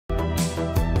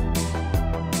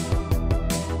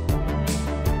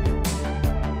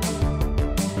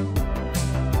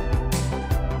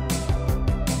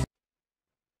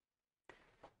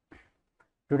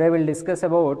Today we will discuss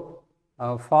about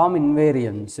form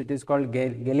invariance. It is called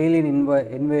Galilean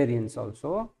invariance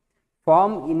also.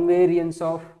 Form invariance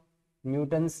of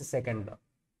Newton's second law.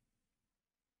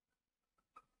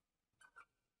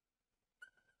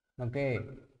 Okay,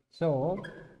 so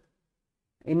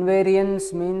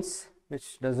invariance means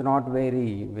which does not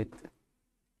vary with,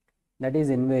 that is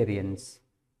invariance.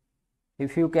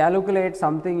 If you calculate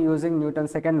something using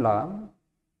Newton's second law,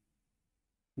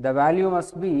 the value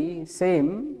must be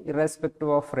same irrespective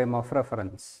of frame of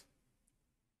reference.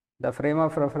 The frame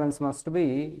of reference must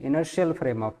be inertial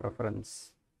frame of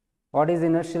reference. What is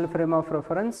inertial frame of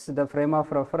reference? The frame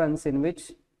of reference in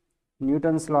which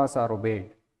Newton's laws are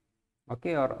obeyed,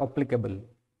 okay, or applicable.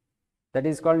 That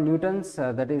is called Newton's,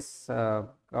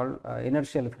 called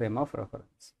inertial frame of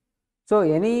reference. So,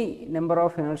 any number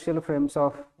of inertial frames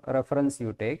of reference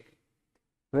you take,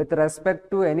 with respect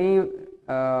to any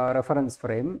reference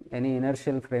frame, any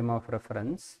inertial frame of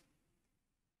reference,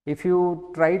 if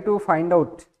you try to find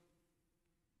out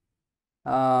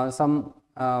some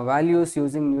values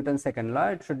using Newton's second law,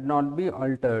 it should not be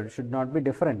altered, should not be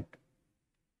different.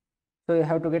 So, you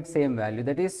have to get same value,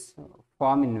 that is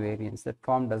form invariance, that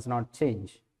form does not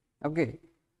change. Okay.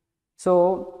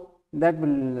 So, that we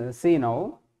will see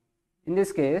now. In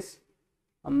this case,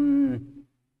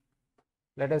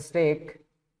 let us take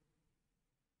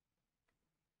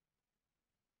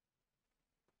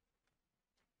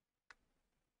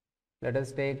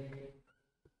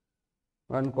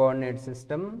one coordinate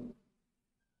system.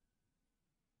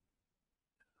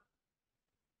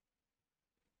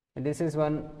 This is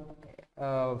one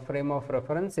frame of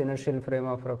reference, inertial frame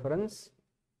of reference,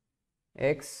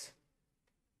 x,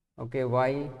 okay,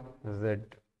 y, z.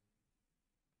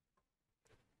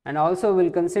 And also we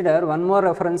will consider one more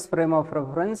reference frame of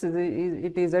reference.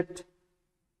 It is at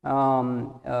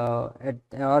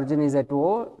origin is at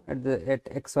O, at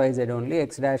x, y, z only,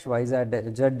 x dash, y, z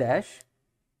dash,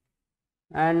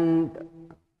 and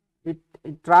it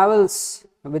travels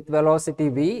with velocity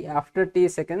v after t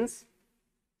seconds.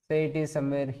 Say it is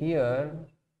somewhere here.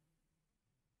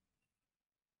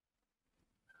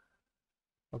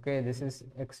 Okay, this is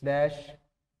x dash,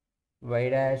 y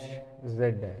dash,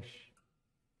 z dash.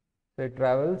 So, it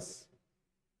travels,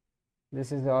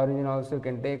 this is the origin, also you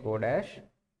can take O dash,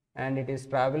 and it is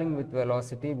traveling with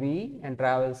velocity v and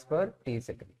travels for t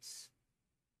seconds.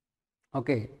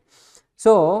 Okay.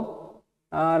 So,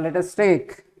 let us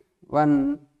take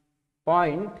one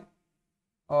point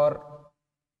or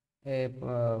a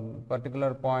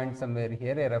particular point somewhere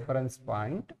here, a reference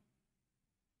point,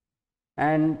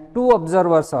 and two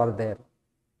observers are there.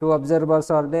 Two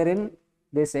observers are there in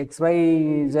this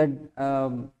xyz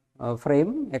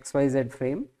frame, xyz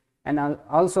frame, and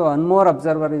also one more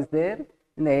observer is there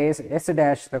in the s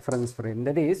dash reference frame,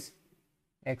 that is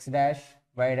x dash,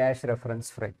 y dash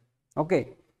reference frame.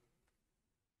 Okay,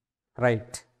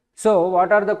 right. So,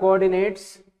 what are the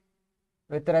coordinates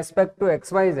with respect to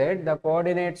xyz? The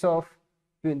coordinates of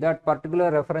that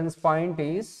particular reference point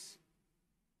is,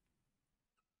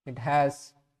 it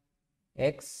has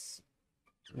x,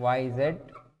 y, z,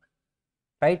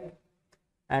 right,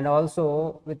 and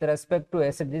also with respect to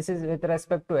s, this is with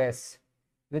respect to s.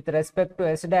 With respect to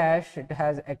s dash, it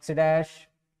has x dash,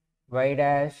 y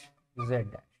dash, z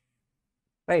dash,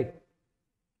 right.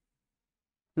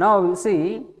 Now, we will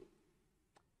see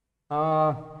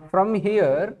from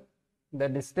here the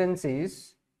distance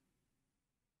is,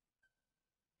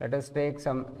 let us take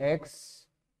some x,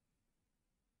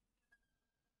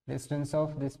 distance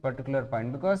of this particular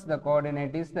point, because the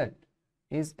coordinate is that,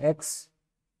 is x.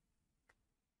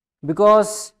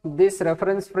 Because this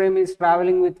reference frame is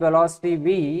traveling with velocity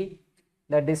v,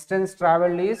 the distance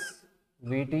traveled is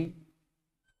vt.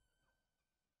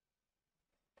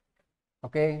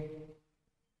 Okay.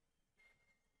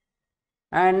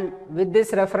 And with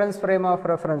this reference frame of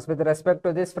reference, with respect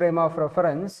to this frame of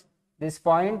reference, this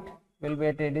point will be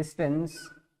at a distance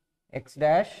x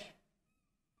dash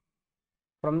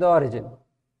from the origin.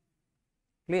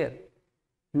 Clear?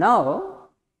 Now,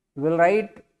 we will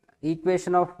write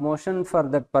equation of motion for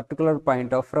that particular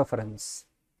point of reference.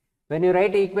 When you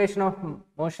write equation of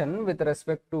motion with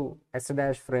respect to s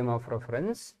dash frame of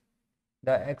reference,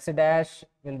 the x dash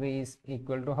will be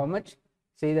equal to how much?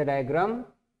 See the diagram,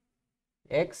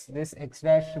 x, this x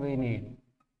dash we need,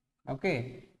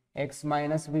 okay, x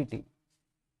minus vt.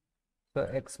 So,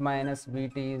 x minus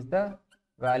vt is the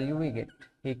value we get,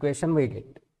 equation we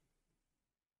get.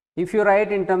 If you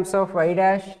write in terms of y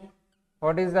dash,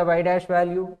 what is the y dash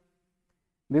value?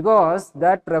 Because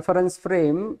that reference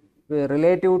frame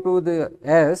relative to the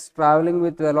s traveling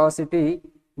with velocity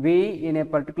v in a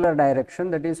particular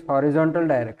direction, that is horizontal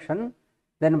direction,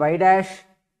 then y dash,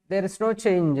 there is no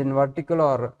change in vertical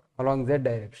or along z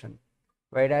direction.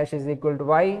 Y dash is equal to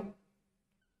y.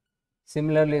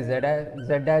 Similarly, z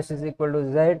dash is equal to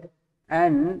z,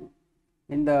 and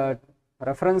in the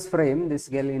reference frame, this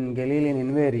in Galilean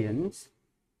invariance,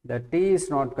 the t is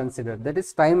not considered, that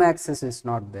is time axis is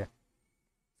not there.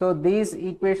 So these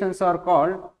equations are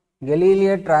called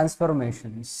Galilean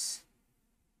transformations.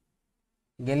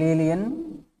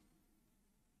 Galilean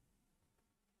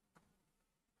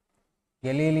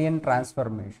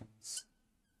transformations.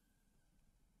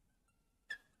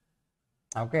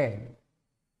 Okay,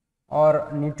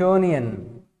 or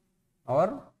Newtonian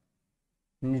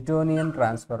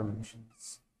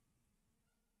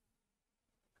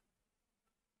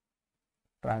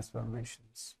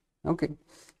transformations. Okay.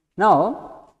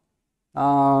 Now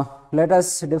let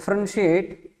us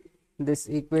differentiate this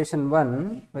equation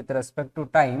 1 with respect to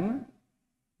time.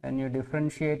 When you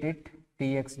differentiate it,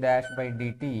 dx dash by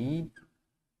dt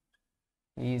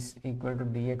is equal to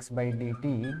dx by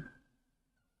dt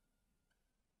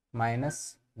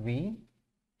minus v,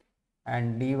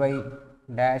 and dy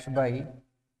dash by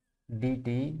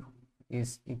dt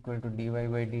is equal to dy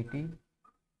by dt,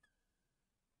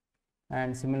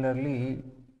 and similarly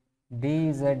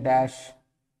dz dash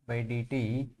by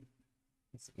dt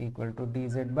is equal to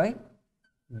dz by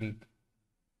dt.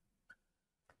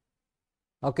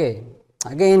 Okay,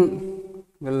 again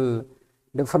we will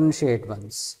differentiate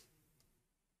once.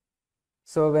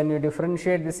 So when you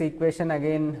differentiate this equation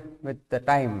again with the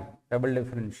time, double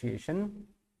differentiation,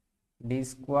 d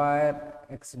square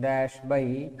x dash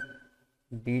by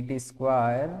dt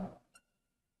square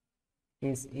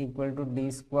is equal to d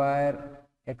square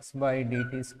x by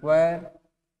dt square,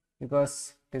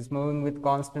 because it is moving with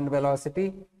constant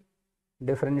velocity,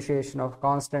 differentiation of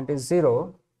constant is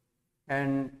 0,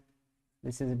 and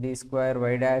this is d square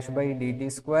y dash by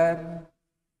dt square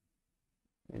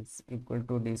is equal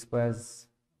to d square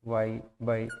y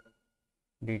by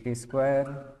dt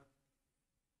square.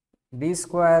 D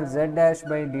square z dash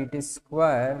by dt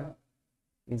square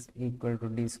is equal to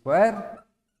d square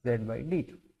z by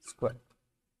dt square.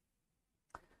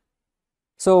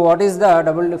 So what is the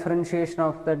double differentiation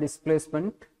of the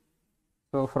displacement?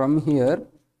 So from here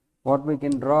what we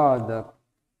can draw, the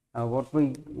what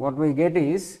we get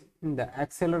is the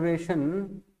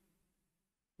acceleration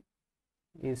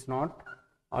is not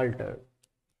altered.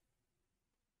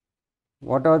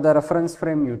 Whatever the reference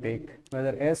frame you take,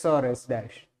 whether s or s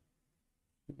dash,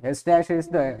 s dash is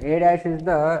the a dash is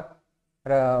the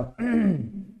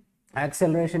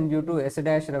acceleration due to s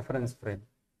dash reference frame,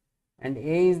 and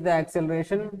a is the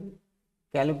acceleration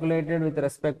calculated with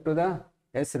respect to the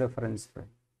s reference frame.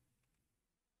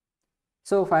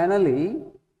 So finally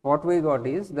what we got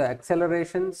is the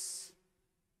accelerations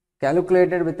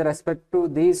calculated with respect to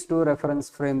these two reference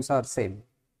frames are same.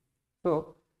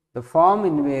 So the form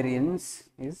invariance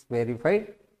is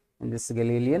verified in this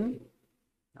Galilean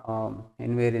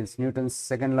invariance. Newton's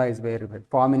second law is verified.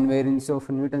 Form invariance of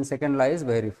Newton's second law is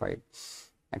verified.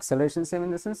 Acceleration same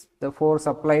in the sense the force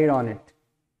applied on it.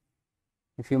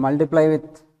 If you multiply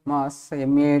with mass,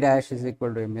 ma dash is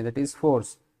equal to ma, that is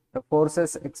force. The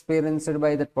forces experienced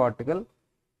by that particle,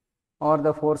 or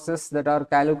the forces that are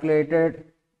calculated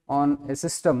on a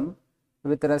system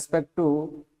with respect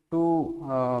to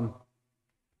two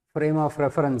frame of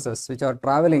references which are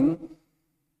traveling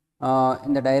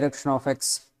in the direction of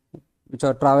x, which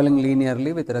are traveling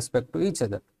linearly with respect to each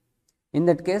other. In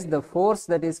that case, the force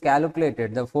that is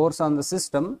calculated, the force on the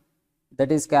system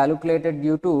that is calculated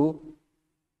due to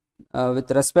with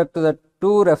respect to the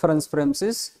two reference frames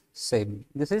is same.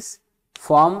 This is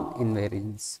form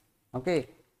invariance. Okay.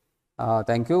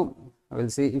 Thank you. I will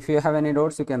see if you have any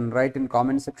doubts, you can write in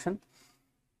comment section.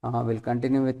 We'll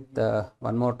continue with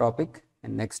one more topic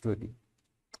in next video.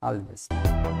 All the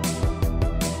best.